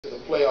To the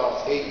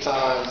playoffs 8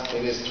 times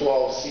in his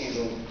 12th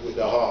season with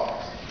the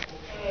Hawks.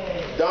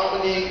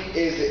 Dominique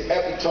is the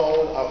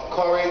epitome of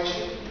courage,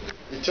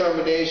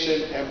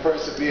 determination, and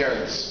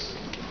perseverance.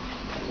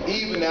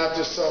 Even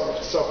after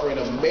suffering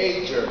a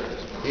major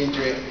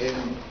injury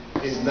in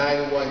his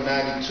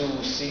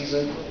 91-92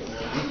 season,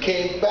 he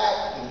came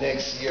back the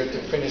next year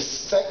to finish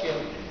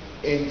second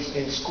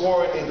in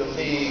scoring in the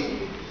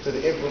league to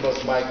the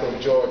infamous Michael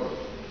Jordan.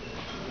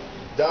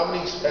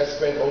 Dominique has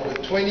spent over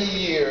 20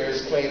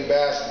 years playing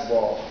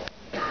basketball,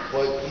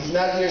 but he's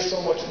not here so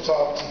much to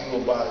talk to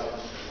you about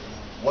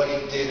what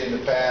he did in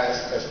the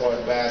past as far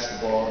as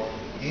basketball.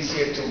 He's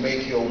here to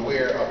make you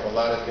aware of a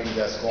lot of things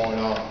that's going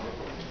on.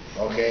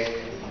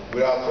 Okay?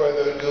 Without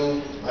further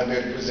ado, I'm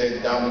here to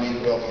present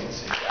Dominique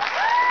Wilkins.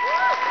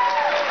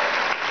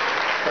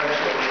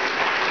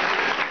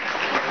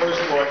 First,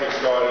 before I get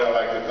started, I'd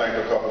like to thank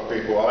a couple of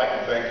people. I'd like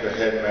to thank the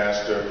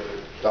headmaster,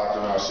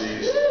 Dr.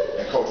 Narcisse,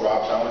 and Coach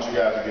Robinson. I want you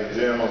guys to give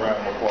them a round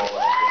of applause.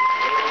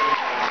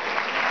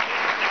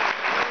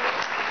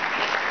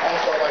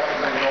 Also, I'd like to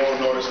thank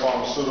Novo Nordisk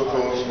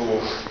Pharmaceuticals, who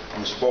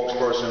I'm a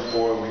spokesperson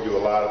for. We do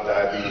a lot of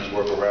diabetes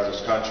work around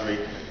this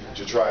country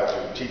to try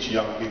to teach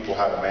young people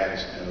how to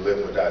manage and live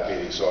with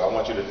diabetes. So I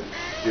want you to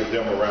give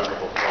them a round of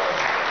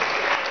applause.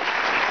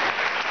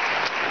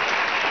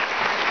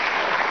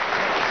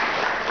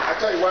 I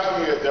tell you why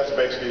I'm here, that's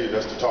basically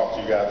just to talk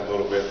to you guys a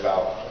little bit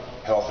about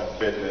health and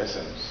fitness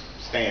and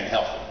staying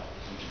healthy.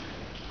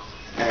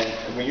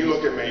 And when you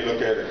look at me, you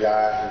look at a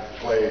guy who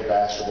played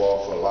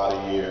basketball for a lot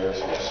of years,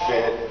 he was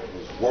fit, he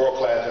was a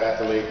world-class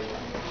athlete,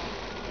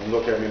 and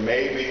look at me,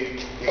 maybe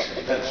he's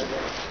invincible,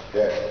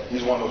 that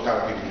he's one of those kind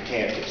of people who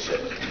can't get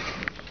sick,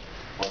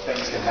 or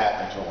things can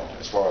happen to him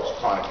as far as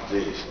chronic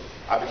disease.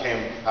 I found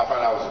out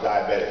I was a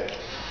diabetic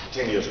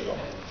 10 years ago.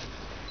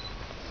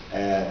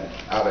 And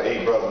out of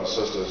 8 brothers and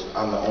sisters,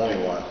 I'm the only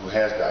one who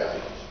has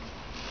diabetes.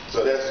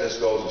 So that just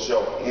goes to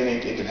show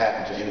it can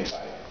happen to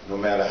anybody. No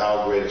matter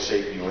how great a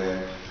shape you're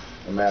in,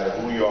 no matter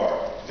who you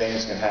are,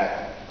 things can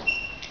happen.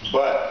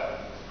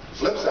 But the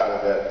flip side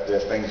of that,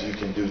 there's things you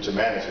can do to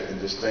manage it.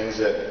 And there's things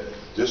that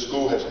this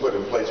school has put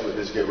in place with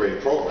this Get Ready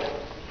program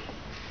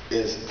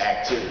is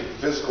activity,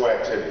 physical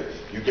activity.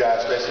 You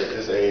guys, especially at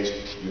this age,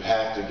 you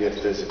have to get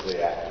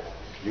physically active.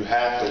 You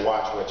have to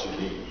watch what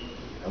you eat.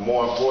 And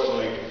more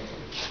importantly,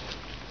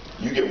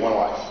 you get one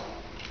life.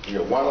 You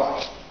get one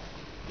life.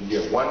 You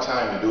get one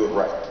time to do it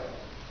right.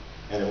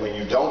 And when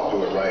you don't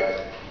do it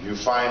right, you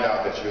find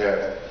out that you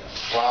have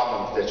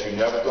problems that you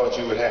never thought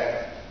you would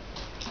have.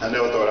 I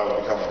never thought I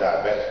would become a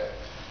diabetic,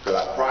 because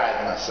I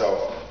pride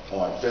myself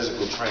on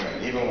physical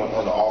training. Even when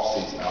on the off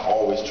season, I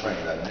always trained.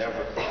 I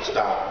never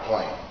stopped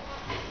playing.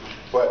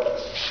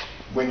 But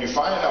when you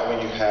find out when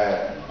you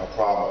have a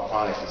problem of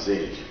chronic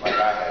disease, like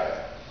I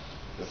have,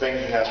 the thing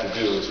you have to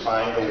do is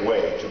find a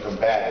way to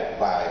combat it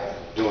by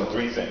doing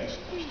 3 things.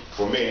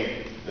 For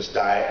me, it's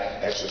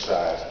diet,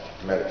 exercise,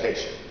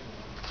 medication.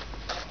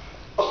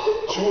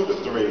 2 of the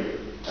 3,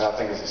 and I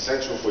think it's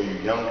essential for you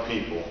young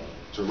people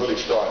to really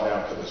start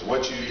now, because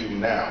what you do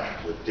now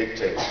will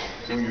dictate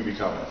who you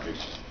become in the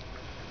future.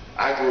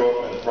 I grew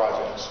up in the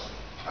projects.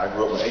 I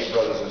grew up with 8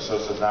 brothers and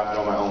sisters, and I've been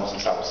on my own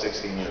since I was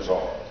 16 years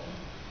old.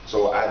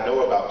 So I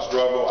know about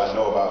struggle, I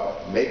know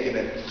about making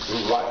it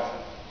through life,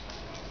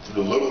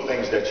 through the little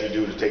things that you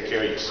do to take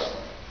care of yourself.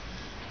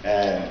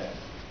 And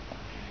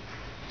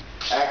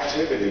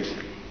activity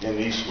in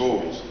these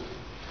schools,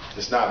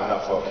 it's not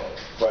enough of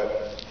it.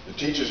 But the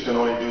teachers can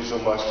only do so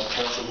much, the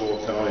principal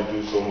can only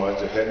do so much,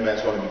 the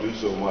headmaster can only do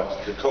so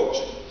much, the coach.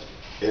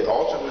 It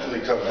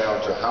ultimately comes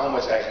down to how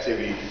much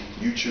activity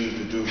you choose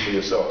to do for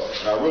yourself.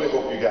 And I really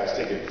hope you guys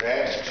take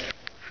advantage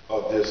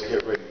of this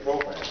Get Ready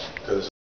program.